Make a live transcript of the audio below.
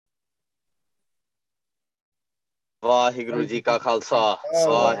Vaheguru Ji Ka Khalsa,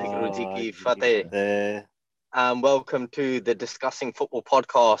 Vaheguru Ji Ki Fateh, Fateh. and welcome to the Discussing Football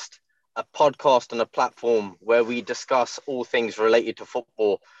podcast, a podcast and a platform where we discuss all things related to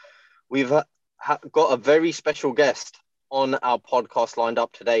football. We've got a very special guest on our podcast lined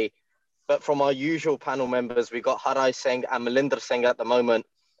up today, but from our usual panel members, we got Harai Singh and Malinder Singh at the moment,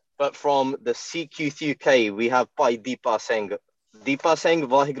 but from the CQ UK, we have Bhai Deepa Singh. Deepa Singh,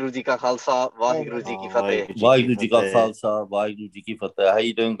 Vaheguru Ji Ka Khalsa, Vaheguru Ji Ki Fateh. Vaheguru Ji Ka Khalsa, Vaheguru Ji Ki Fateh. How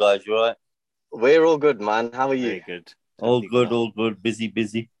you doing, guys? You all right? We're all good, man. How are you? Very good. All good.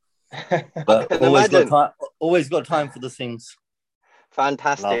 Busy. I But can imagine. always got time for the things.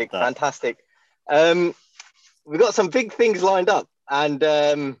 Fantastic. Love that. We got some big things lined up, and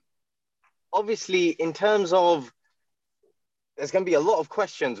obviously, in terms of, there's going to be a lot of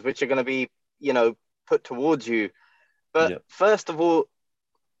questions which are going to be, put towards you. But First of all,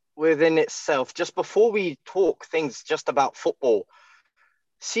 within itself, just before we talk things just about football,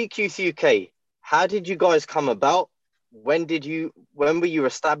 CQ UK, how did you guys come about? When were you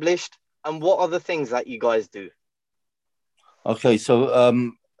established? And what are the things that you guys do? Okay,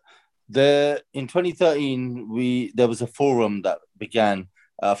 so in 2013, there was a forum that began.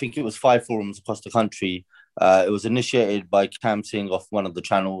 I think it was 5 forums across the country. It was initiated by Kam Singh off one of the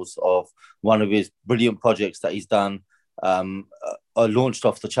channels of one of his brilliant projects that he's done. Launched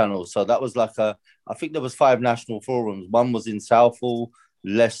off the channel. So that was like I think there was 5 national forums. One was in Southall,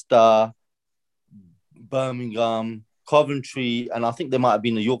 Leicester, Birmingham, Coventry, and I think there might have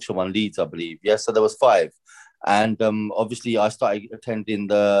been a Yorkshire one, Leeds, I believe. Yeah, so there was 5. And obviously I started attending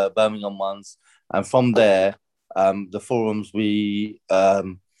the Birmingham ones. And from there, the forums, we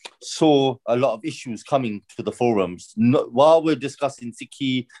saw a lot of issues coming to the forums. While we're discussing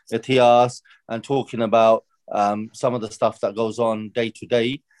Sikhi, Itias, and talking about some of the stuff that goes on day to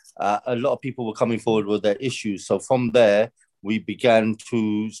day, a lot of people were coming forward with their issues. So from there, we began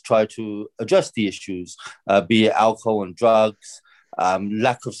to try to address the issues, be it alcohol and drugs,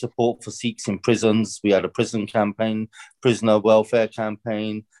 lack of support for Sikhs in prisons. We had a prison campaign, prisoner welfare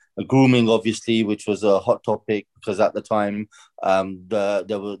campaign, grooming, obviously, which was a hot topic because at the time,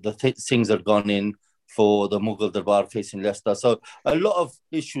 things had gone in for the Mughal Darbar case in Leicester. So a lot of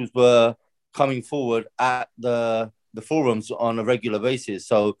issues were coming forward at the forums on a regular basis.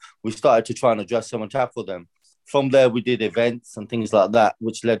 So we started to try and address them and tackle them. From there, we did events and things like that,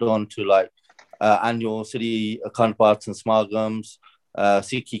 which led on to annual city Akhand Paths and Smagams,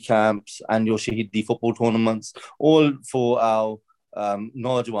 Sikhi camps, annual Shahidi football tournaments, all for our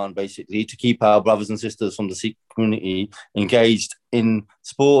Naujawan, basically, to keep our brothers and sisters from the Sikh community engaged in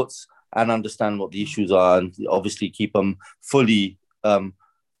sports and understand what the issues are, and obviously keep them fully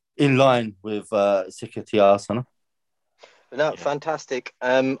in line with Sikh Itias. No, fantastic.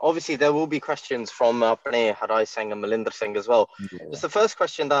 Obviously, there will be questions from Pranay, Harai Singh and Malinder Singh as well. Just the first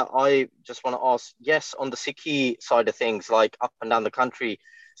question that I just want to ask, yes, on the Sikhi side of things, like up and down the country,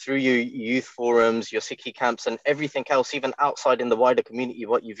 through your youth forums, your Sikhi camps and everything else, even outside in the wider community,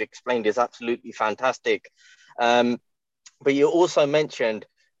 what you've explained is absolutely fantastic. But you also mentioned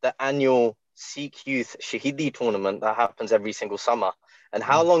the annual Sikh Youth Shahidi tournament that happens every single summer. And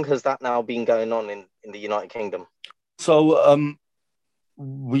how long has that now been going on in the United Kingdom? So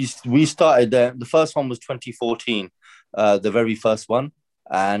we started there. The first one was 2014, the very first one.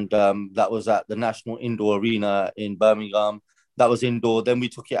 And that was at the National Indoor Arena in Birmingham. That was indoor. Then we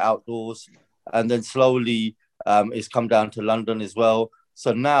took it outdoors. And then slowly it's come down to London as well.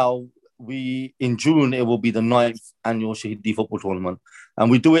 So now in June, it will be the 9th annual Shahidi football tournament.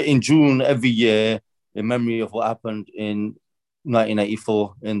 And we do it in June every year in memory of what happened in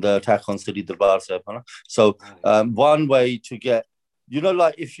 1984 in the attack on City Darbar. So one way to get,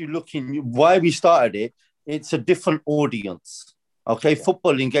 if you look in why we started it, it's a different audience. Okay,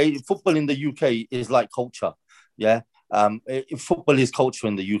 football in the UK is like culture. Yeah, football is culture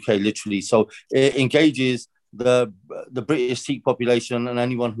in the UK, literally. So it engages the British Sikh population and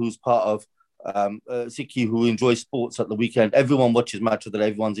anyone who's part of Sikhi who enjoys sports at the weekend. Everyone watches Match of the Day.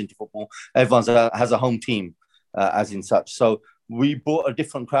 Everyone's into football. Everyone has a home team. As in such. So we brought a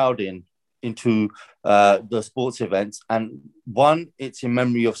different crowd into the sports events. And one, it's in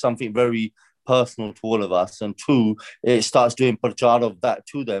memory of something very personal to all of us. And 2, it starts doing prachar of that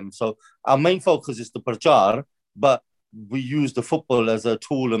to them. So our main focus is the prachar, but we use the football as a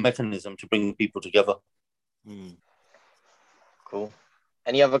tool and mechanism to bring people together. Cool.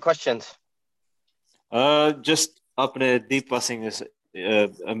 Any other questions? Just apne Deepa Singh is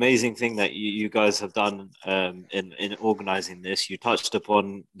amazing thing that you guys have done in organizing this. You touched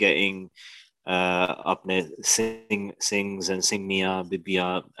upon getting apne Singhs and Singh Mia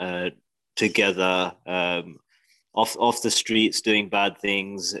Bibia together off the streets doing bad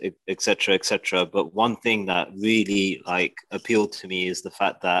things, etc., etc. But one thing that really like appealed to me is the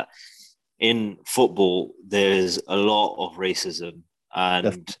fact that in football there's a lot of racism,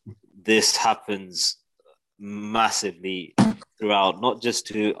 and this happens massively throughout, not just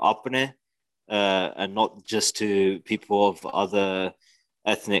to Apne, and not just to people of other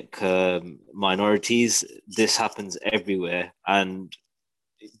ethnic minorities. This happens everywhere, and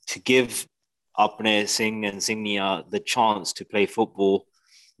to give Apne Singh and Singnia the chance to play football,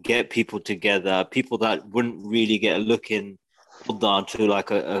 get people together, people that wouldn't really get a look in down to like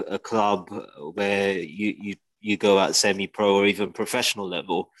a club where you go at semi-pro or even professional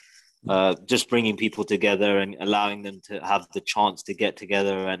level. Just bringing people together and allowing them to have the chance to get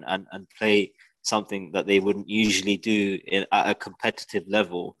together and play something that they wouldn't usually do at a competitive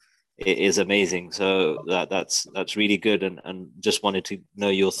level is amazing. So that's really good, and just wanted to know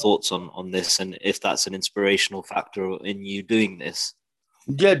your thoughts on this, and if that's an inspirational factor in you doing this.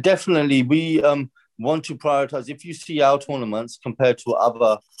 Yeah, definitely. We want to prioritize. If you see our tournaments compared to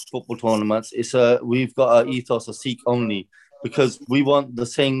other football tournaments, we've got an ethos of Sikh only, because we want the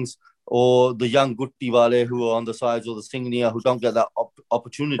Singhs or the young Gutti Wale who are on the sides, or the Singnia who don't get that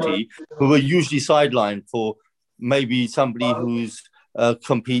opportunity, who are usually sidelined for maybe somebody who's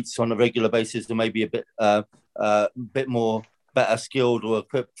competes on a regular basis and maybe a bit more better skilled or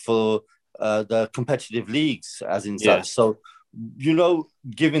equipped for the competitive leagues, as in such. So,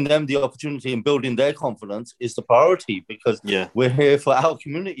 giving them the opportunity and building their confidence is the priority, because we're here for our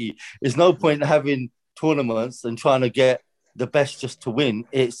community. There's no point in having tournaments and trying to get the best just to win.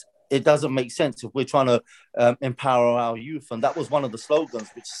 It doesn't make sense if we're trying to empower our youth. And that was one of the slogans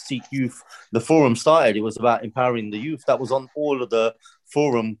which Sikh Youth, the forum, started. It was about empowering the youth. That was on all of the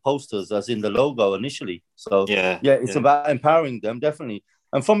forum posters, as in the logo initially. So, it's about empowering them, definitely.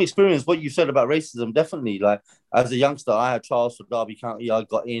 And from experience, what you said about racism, definitely, like as a youngster, I had trials for Derby County. I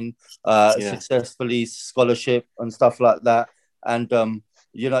got in successfully, scholarship and stuff like that. And,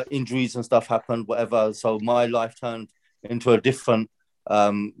 injuries and stuff happened, whatever. So my life turned into a different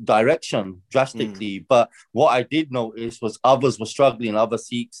direction drastically. But what I did notice was others were struggling, other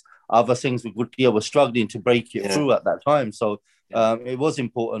Sikhs, other things with Gutia were struggling to break it through at that time. So it was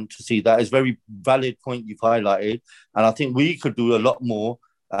important to see that. It's a very valid point you've highlighted. And I think we could do a lot more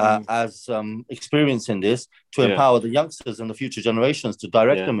as experience in this to empower the youngsters and the future generations to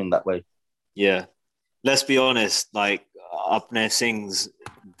direct them in that way. Yeah. Let's be honest, like Apne Singhs,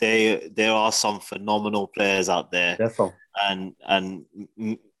 there are some phenomenal players out there. Definitely. And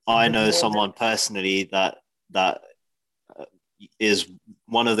I know someone personally that is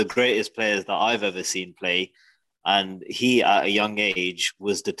one of the greatest players that I've ever seen play. And he, at a young age,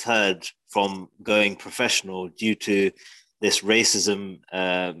 was deterred from going professional due to this racism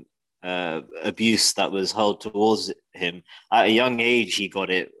abuse that was held towards him. At a young age, he got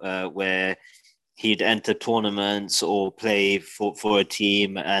it where he'd enter tournaments or play for a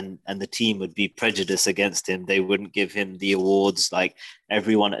team, and the team would be prejudiced against him. They wouldn't give him the awards. Like,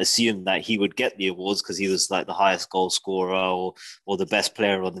 everyone assumed that he would get the awards because he was like the highest goal scorer or the best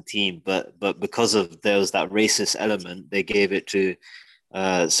player on the team. But because of there was that racist element, they gave it to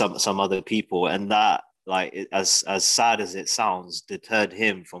some other people, and that, like, as sad as it sounds, deterred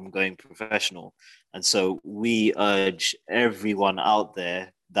him from going professional. And so we urge everyone out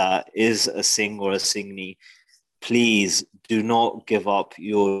there that is a Singh or a Singhni, please do not give up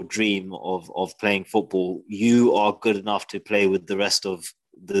your dream of playing football. You are good enough to play with the rest of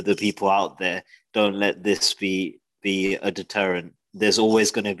the people out there. Don't let this be a deterrent. There's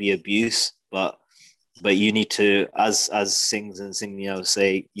always going to be abuse, but you need to, as Singhs and Singhnios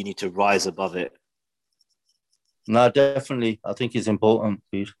say, you need to rise above it. No, definitely. I think it's important,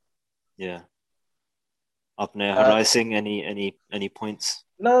 Pete. Yeah. Apne, Harai Singh, any points?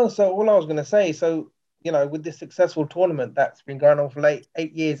 No, so all I was going to say, so, with this successful tournament that's been going on for 8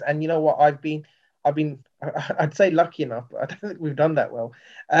 years, and you know what, I've been, I'd say lucky enough, I don't think we've done that well,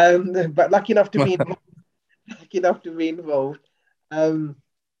 but lucky enough to be involved, and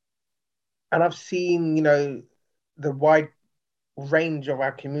I've seen, the wide range of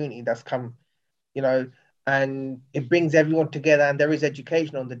our community that's come, and it brings everyone together, and there is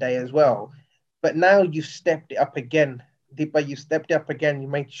education on the day as well. But now you've stepped it up again. Deepa, you stepped it up again. You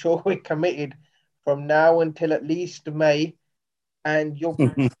made sure we're committed from now until at least May, and you're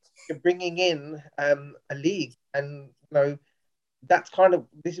bringing in a league. And this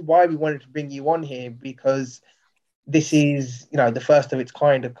is why we wanted to bring you on here, because this is the first of its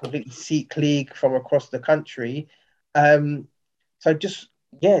kind, a completely Sikh league from across the country. So just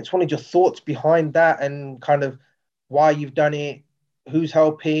wanted your thoughts behind that, and kind of why you've done it, who's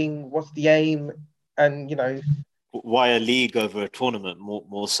helping, what's the aim, and why a league over a tournament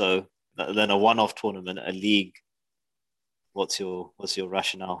more so than a one-off tournament? A league. What's your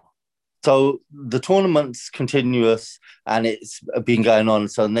rationale? So the tournament's continuous and it's been going on.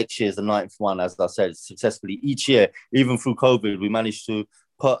 So next year is the 9th one, as I said, successfully. Each year, even through COVID, we managed to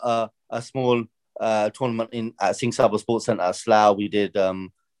put a small tournament in at Singh Sabha Sports Centre at Slough. We did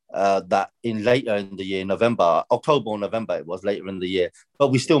that in later in the year, October or November, it was later in the year. But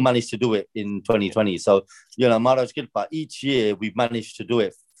we still managed to do it in 2020. So, Maharaj Kirpa, each year we've managed to do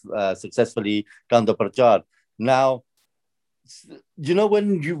it successfully, done the prachar. Now,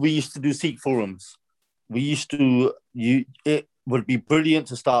 when we used to do Sikh forums, it would be brilliant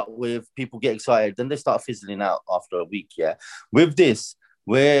to start with, people get excited, then they start fizzling out after a week, yeah? With this,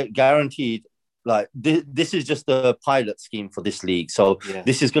 we're guaranteed, like, this is just a pilot scheme for this league. So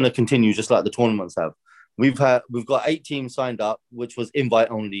This is going to continue just like the tournaments have. We've got 8 teams signed up, which was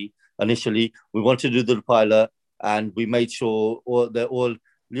invite only initially. We wanted to do the pilot and we made sure they're all,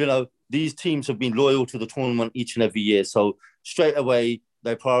 these teams have been loyal to the tournament each and every year. So straight away,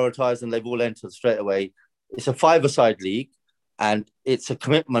 they prioritize and they've all entered straight away. It's a 5-a-side league and it's a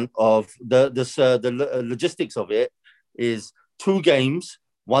commitment of the logistics of it is 2 games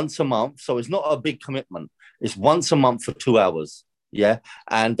once a month. So it's not a big commitment. It's once a month for 2 hours. Yeah.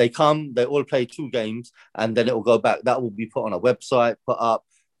 And they all play 2 games and then it will go back. That will be put on a website, put up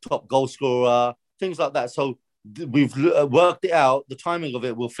top goal scorer, things like that. So we've worked it out. The timing of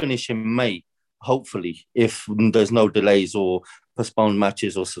it will finish in May, hopefully, if there's no delays or postponed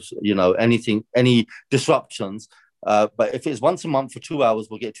matches or any disruptions. But if it's once a month for 2 hours,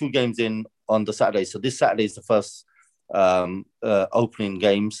 we'll get 2 games in on the Saturday. So this Saturday is the first opening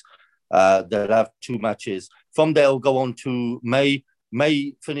games. They'll have 2 matches. From there, we'll go on to May.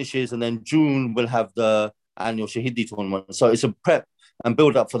 May finishes, and then June we'll have the annual Shahidi tournament. So it's a prep and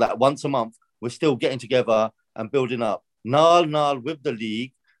build up for that. Once a month, we're still getting together and building up. Nal with the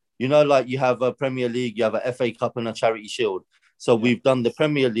league, like you have a Premier League, you have a FA Cup and a Charity Shield. So we've done the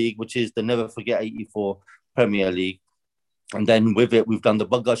Premier League, which is the Never Forget 84 Premier League. And then with it, we've done the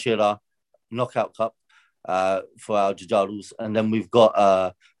Bagga Shera Knockout Cup for our Jujarus. And then we've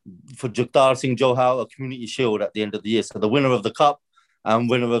got, for Jagtar Singh Johar, a Community Shield at the end of the year. So the winner of the cup and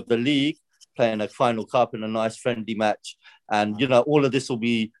winner of the league playing a final cup in a nice friendly match. And, all of this will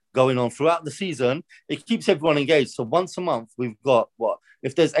be going on throughout the season. It keeps everyone engaged. So once a month, we've got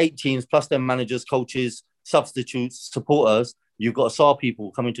if there's 8 teams plus their managers, coaches, substitutes, supporters, you've got SAR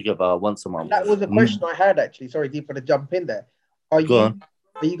people coming together once a month. That was a question I had, actually. Sorry, Deepa, to jump in there. Are you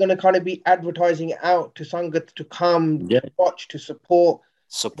going to kind of be advertising it out to Sangat to come, to watch, to support,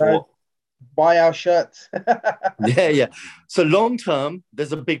 buy our shirts? Yeah. So long term,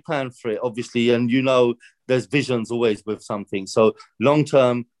 there's a big plan for it, obviously, and there's visions always with something. So long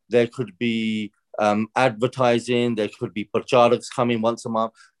term, there could be advertising, there could be pracharaks coming once a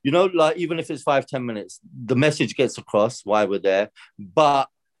month. Like even if it's 5-10 minutes, the message gets across why we're there. But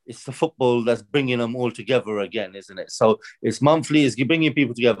it's the football that's bringing them all together again, isn't it? So it's monthly, it's bringing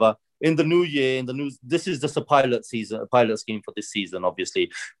people together. In the new year, this is just a pilot scheme for this season,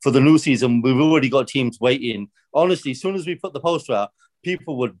 obviously. For the new season, we've already got teams waiting. Honestly, as soon as we put the poster out,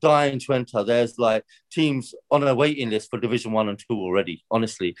 people were dying to enter. There's like teams on a waiting list for Division 1 and 2 already,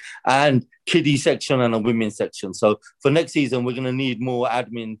 honestly. And kiddie section and a women's section. So for next season, we're going to need more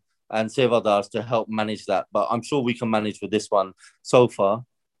admin and sevadars to help manage that. But I'm sure we can manage with this one so far.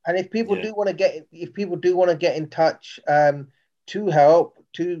 And if people do want to get in touch to help,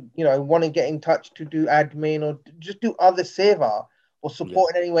 to want to get in touch to do admin or just do other seva or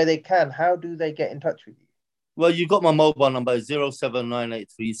support in any way they can, how do they get in touch with you? Well, you got my mobile number,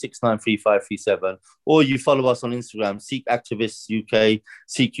 07983693537, or you follow us on Instagram, Sikh Activists UK,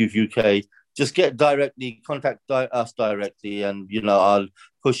 Sikh Youth UK. Just contact us directly, and I'll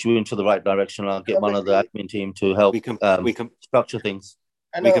push you into the right direction. I'll get one of the admin team to help we can structure things.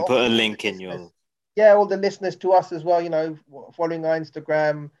 We can put a link in your... Yeah, all the listeners to us as well, following our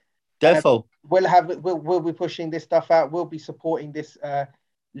Instagram. Defo. We'll be pushing this stuff out. We'll be supporting this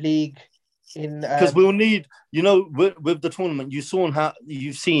league because we'll need, with the tournament, you've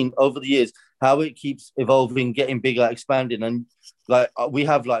seen over the years how it keeps evolving, getting bigger, expanding, and like we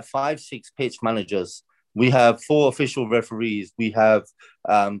have like 5-6 pitch managers. We have 4 official referees. We have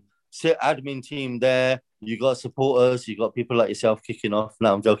admin team there. You got supporters. You got people like yourself kicking off.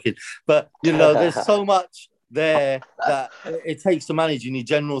 No, I'm joking. But there's so much there that it takes to manage. You need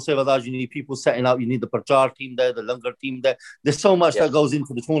general sevadars, you need people setting up, you need the prachar team there, the langar team there. There's so much that goes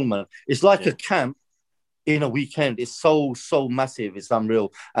into the tournament. It's like a camp in a weekend. It's so massive. It's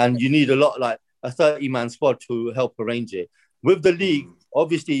unreal. And you need a lot, like a 30-man squad to help arrange it. With the league,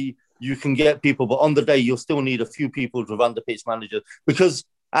 obviously, you can get people, but on the day you'll still need a few people to run the pitch manager, because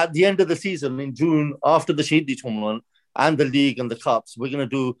at the end of the season in June, after the Shahidi tournament and the league and the cups, we're going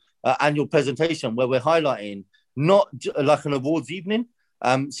to do an annual presentation where we're highlighting not like an awards evening.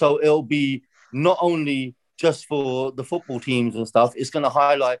 So it'll be not only just for the football teams and stuff, it's going to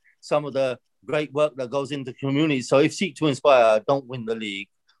highlight some of the great work that goes into the community. So if Seek to Inspire don't win the league,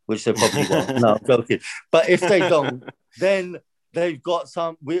 which they probably won't, no, I'm joking. But if they don't, then they've got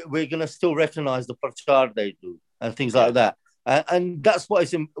some, we're going to still recognize the prachar they do and things like that. And that's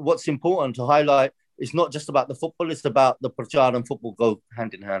what's important to highlight. It's not just about the football, it's about the prachar and football go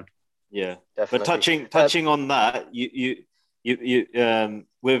hand in hand. Yeah, definitely. But touching on that, you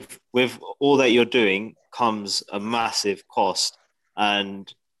with all that you're doing comes a massive cost.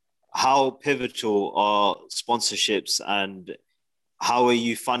 And how pivotal are sponsorships, and how are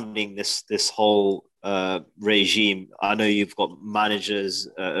you funding this whole regime? I know you've got referees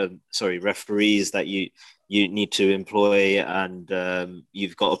that you need to employ, and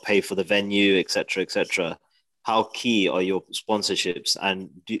you've got to pay for the venue, etc., etc. How key are your sponsorships, and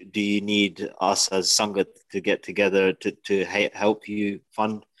do you need us as Sangat to get together to help you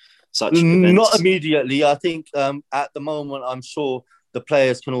fund such events? Not immediately. I think at the moment, I'm sure the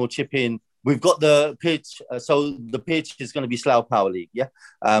players can all chip in. We've got the pitch, so the pitch is going to be Slough Power League, yeah?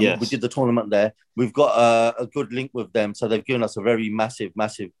 Yes. We did the tournament there. We've got a good link with them, so they've given us a very massive,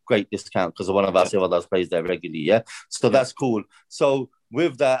 great discount because one of our Silvadars plays there regularly, yeah? So that's cool. So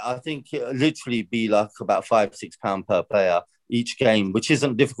with that, I think it'll literally be like about £5-6 per player each game, which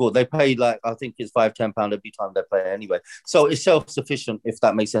isn't difficult. They pay like, I think it's £5-10 every time they play anyway. So it's self-sufficient, if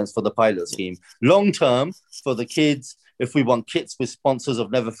that makes sense, for the pilot scheme. Long term, for the kids, if we want kits with sponsors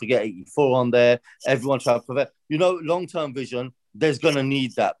of Never Forget 84 on there, everyone try to prevent, long-term vision, there's going to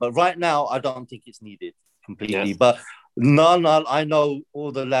need that. But right now, I don't think it's needed completely. Yeah. But no, I know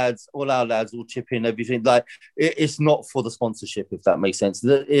all our lads will chip in, everything. Like, it's not for the sponsorship, if that makes sense.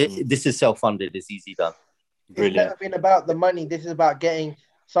 This is self-funded. It's easy done. Brilliant. It's never been about the money. This is about getting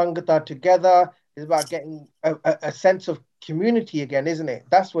Sangata together. It's about getting a sense of community again, isn't it?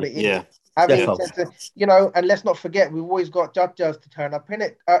 That's what it is. Yeah. Having a sense of, and let's not forget, we've always got Judges to turn up in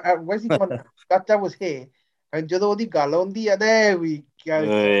it. Where's he gone? Judge was here. And Jadodi Galondi, there we go.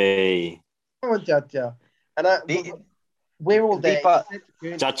 Hey. Come on, Judge. And we're all there.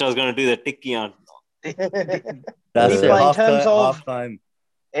 Chacha's going to do the tiki on. That's it. Half time.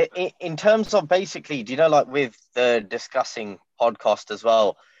 In terms of basically, do you know, like with the discussing podcast as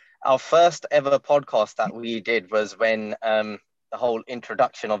well, our first ever podcast that we did was when the whole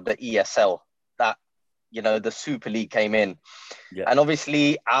introduction of the ESL, that, the Super League came in. Yeah. And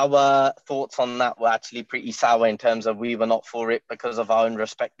obviously our thoughts on that were actually pretty sour in terms of we were not for it because of our own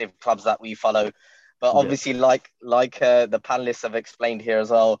respective clubs that we follow. But obviously, like the panelists have explained here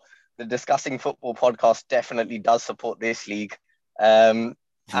as well, the Discussing Football podcast definitely does support this league. I'm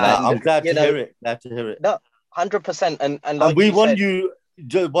glad to hear it. No, 100%. And like we want you,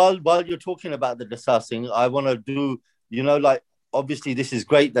 while you're talking about the discussing, I want to do, obviously this is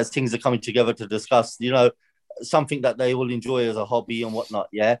great that things are coming together to discuss, something that they all enjoy as a hobby and whatnot,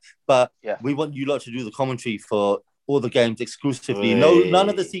 yeah? But we want you lot to do the commentary for all the games exclusively. None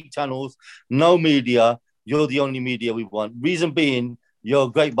of the Seek channels, no media. You're the only media we want. Reason being, you're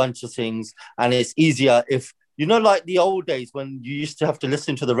a great bunch of things, and it's easier if, like the old days when you used to have to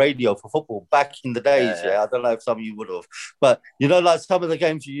listen to the radio for football back in the days, I don't know if some of you would have, but, like some of the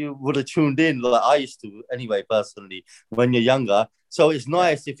games you would have tuned in, like I used to anyway, personally, when you're younger. So it's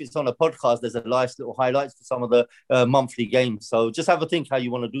nice if it's on a podcast, there's a nice little highlights for some of the monthly games. So just have a think how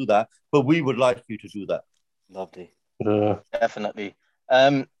you want to do that, but we would like you to do that. Lovely. Definitely.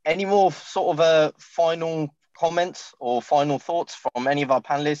 Any more sort of final comments or final thoughts from any of our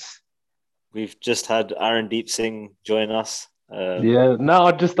panelists? We've just had Arandeep Singh join us. I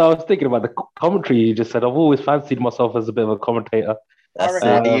was thinking about the commentary you just said. I've always fancied myself as a bit of a commentator.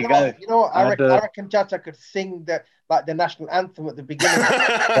 There you go. You know what? I reckon Chacha could sing the national anthem at the beginning.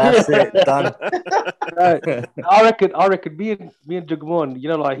 That's it, done. I reckon me and Jagmohan,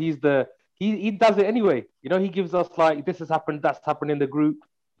 he does it anyway. He gives us like, this has happened, that's happened in the group.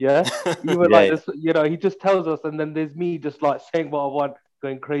 Yeah. This, he just tells us, and then there's me just like saying what I want,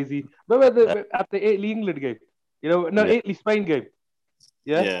 going crazy. Remember at the Italy-England game? Italy-Spain game.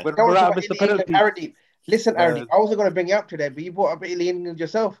 Yeah. When Morata missed the penalty. Listen, Arandeep, I wasn't going to bring you up today, but you brought up Italy-England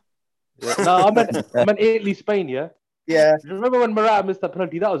yourself. Yeah. No, I meant Italy-Spain, yeah? Yeah. Remember when Morata missed that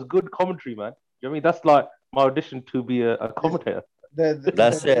penalty? That was good commentary, man. You know what I mean? That's like my audition to be a commentator.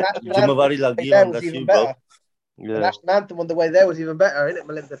 That's it. Jumawari lagi on, that's you, bro. Yeah. The national anthem on the way there was even better, isn't it,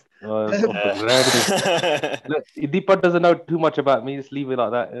 Melinda? Look, Deepak doesn't know too much about me. Just leave it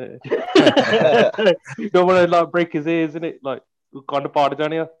like that. You don't want to like break his ears, innit? Like, kind of part of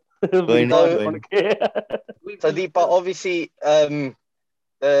Jania. So Deepak, obviously, the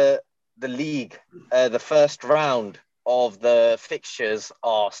league, the first round of the fixtures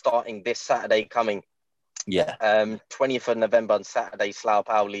are starting this Saturday coming. Yeah. 20th of November on Saturday, Slough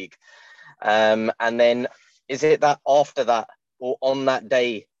Power League. And then is it that after that or on that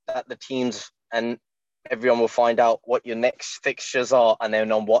day that the teams and everyone will find out what your next fixtures are, and then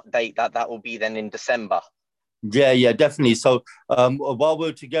on what date that will be then in December? Yeah, definitely. So while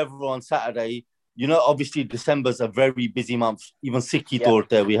we're together on Saturday, you know, obviously December's a very busy month. Even Sikhi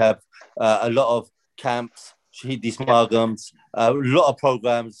Torte, we have a lot of camps, Shahidi Smagams, a lot of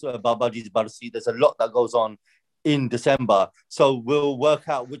programs, Babaji's Barsi. There's a lot that goes on in December. So we'll work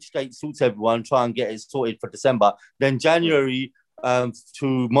out which date suits everyone, try and get it sorted for December. Then January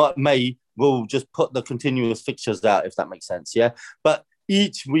to May, we'll just put the continuous fixtures out, if that makes sense. Yeah. But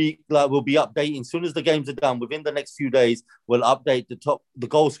each week, like, we'll be updating. As soon as the games are done, within the next few days, we'll update the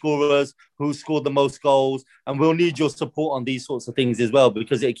goal scorers, who scored the most goals, and we'll need your support on these sorts of things as well,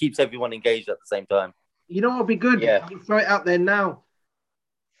 because it keeps everyone engaged at the same time. You know what would be good? Yeah. You throw it out there now.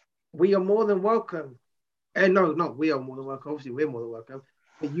 We are more than welcome. No, not we are more than welcome. Obviously, we're more than welcome.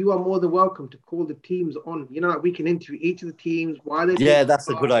 But you are more than welcome to call the teams on. You know, like, we can interview each of the teams. Why they? Yeah, that's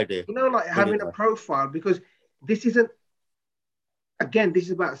a good idea. You know, like having a profile, because this isn't. Again, this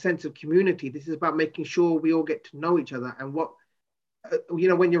is about a sense of community. This is about making sure we all get to know each other. And what, you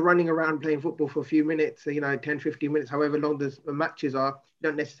know, when you're running around playing football for a few minutes, 10, 15 minutes, however long the matches are, you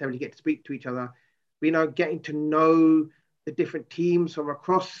don't necessarily get to speak to each other. But, you know, getting to know the different teams from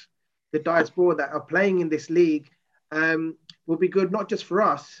across the diaspora that are playing in this league will be good, not just for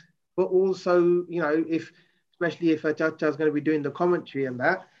us, but also, you know, especially if Chacha's going to be doing the commentary and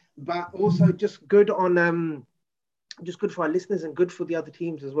that, but also just good on... just good for our listeners and good for the other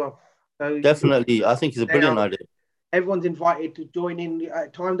teams as well. So definitely, I think it's a brilliant idea. Everyone's invited to join in at a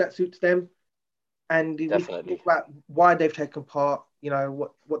time that suits them, and we can talk about why they've taken part, you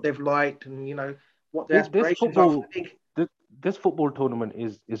know, what they've liked, and, you know, what their aspirations are for the league. This football tournament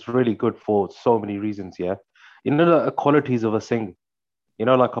is really good for so many reasons. Yeah, you know, the qualities of a sing, you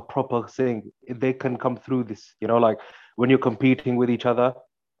know, like a proper sing, they can come through this. You know, like when you're competing with each other,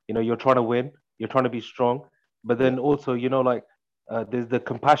 you know, you're trying to win, you're trying to be strong. But then also, you know, like there's the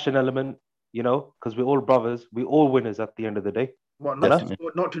compassion element, you know, because we're all brothers, we're all winners at the end of the day. What, not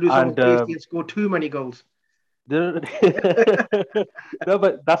to do something tasty and score too many goals. No,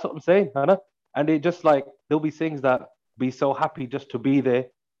 but that's what I'm saying, Hannah. And it just like, there'll be things that be so happy just to be there,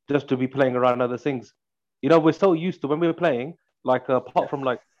 just to be playing around other things. You know, we're so used to when we were playing, like apart from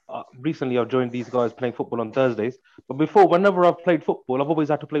like, recently I've joined these guys playing football on Thursdays. But before, whenever I've played football, I've always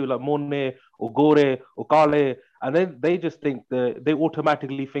had to play with like Mone or Gore or Kale. And then they just think they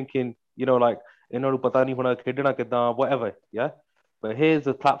automatically thinking, you know, like, whatever. Yeah. But here's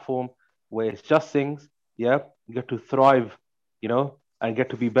a platform where it's just things. Yeah. You get to thrive, you know, and get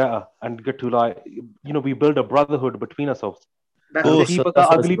to be better and get to, like, you know, we build a brotherhood between ourselves. Ugly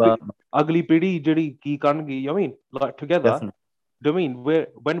pidi jiri ki kangi, I mean, like, together. Definitely. Do you mean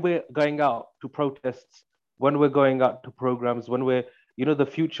when we're going out to protests, when we're going out to programs, when we're, you know, the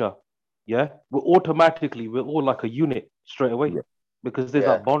future, yeah, we're all like a unit straight away, because there's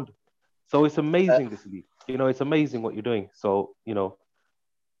that bond. So it's amazing, this league. You know, it's amazing what you're doing. So, you know,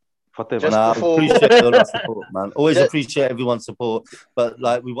 I appreciate all that support, man. Always appreciate everyone's support, but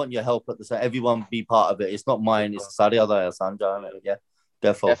like, we want your help at the same. Everyone be part of it. It's not mine. It's Sariada Sanja. Yeah.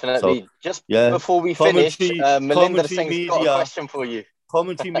 Definitely. So, just before we finish, Melinda Singh's got a question for you.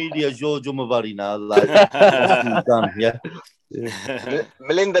 Commentary media is your Jumawari now. Like, done. Yeah.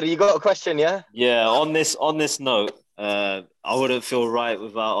 Melinda, you got a question, yeah? Yeah. On this note, I wouldn't feel right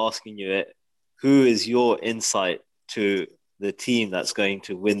without asking you it. Who is your insight to the team that's going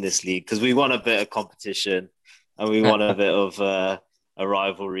to win this league? Because we want a bit of competition and we want a bit of a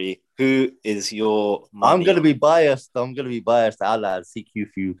rivalry. Who is your money? I'm going to be biased. I'll CQ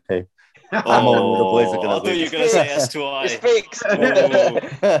for you. Okay. Oh, the boys are going to. I thought you were going to say S2I. It's fixed.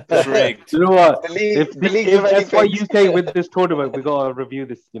 It's rigged. You know what? If S2I UK win this tournament, we got to review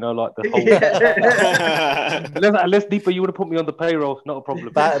this. You know, like the whole. Unless Deepa, you would have put me on the payroll. Not a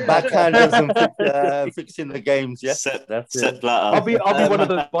problem. Backhanders and fixing the games. Yeah, set Blatter. I'll be one of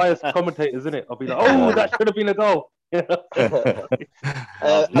those biased commentators, isn't it? I'll be like, oh, that should have been a goal.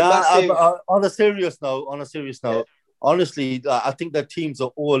 On a serious note, honestly, I think the teams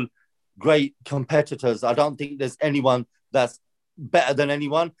are all great competitors. I don't think there's anyone that's better than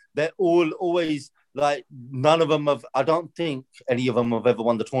anyone. They're all always like none of them have. I don't think any of them have ever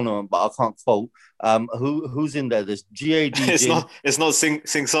won the tournament, but I can't quote. Who's in there? There's GAD. It's not Singh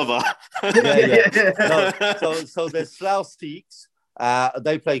Sabha. Yeah. No, so there's Slough Sikhs.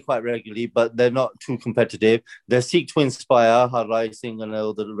 They play quite regularly, but they're not too competitive. There's Sikh to Inspire, Harai Singh and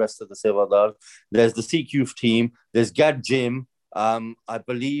all the rest of the Sevadar. There's the Sikh youth team. There's Gad Jim. I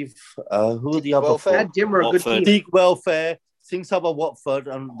believe who are the other four? Gad Jim are a good team. Sikh Welfare, Singh Sabha, Watford,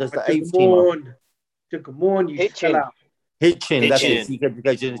 and there's the eighth team. Hitchin, that's it. Sikh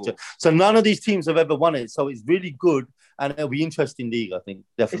Education. So none of these teams have ever won it. So it's really good, and it'll be interesting league. I think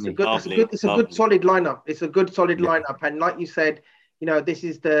definitely. It's a good solid lineup. It's a good solid lineup, and like you said, this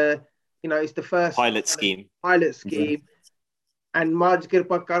is it's the first pilot scheme. And Maj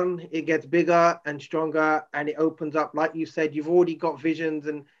Kirpa Karan, it gets bigger and stronger, and it opens up. Like you said, you've already got visions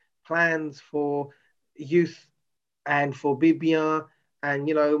and plans for youth and for Bibiyan, and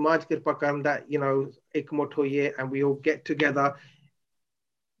Maj Kirpa Karan that Ekmot hoye, and we all get together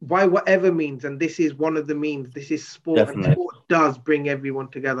by whatever means. And this is one of the means. This is sport, Definitely. and sport does bring everyone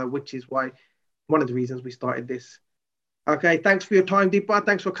together, which is why one of the reasons we started this. Okay, thanks for your time, Deepa.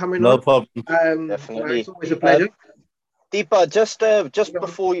 Thanks for coming on. No problem. Definitely. It's always a pleasure. Deepa, just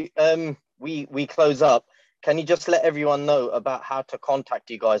before we close up, can you just let everyone know about how to contact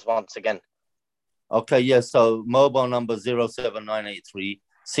you guys once again? Okay, yes. So mobile number 07983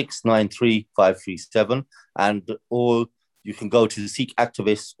 693 537, or you can go to the Sikh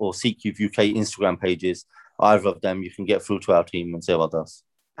Activists or Sikh Youth UK Instagram pages. Either of them, you can get through to our team and say about us.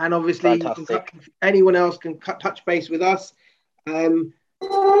 And obviously, anyone else can touch base with us,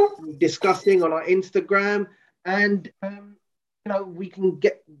 discussing on our Instagram, and we can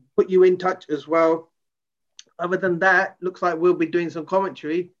put you in touch as well. Other than that, looks like we'll be doing some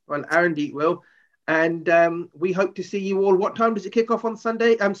commentary. Well, Aaron Deet will, and we hope to see you all. What time does it kick off on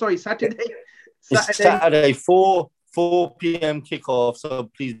Sunday? I'm sorry, Saturday. It's Saturday, 4 p.m. kickoff.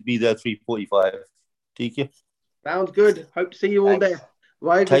 So please be there 3:45. Thank you. Sounds good. Hope to see you all there.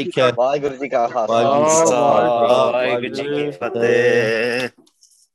 Take care. Bye, Guruji Ka Khalsa. Bye, Guruji Ki Fateh.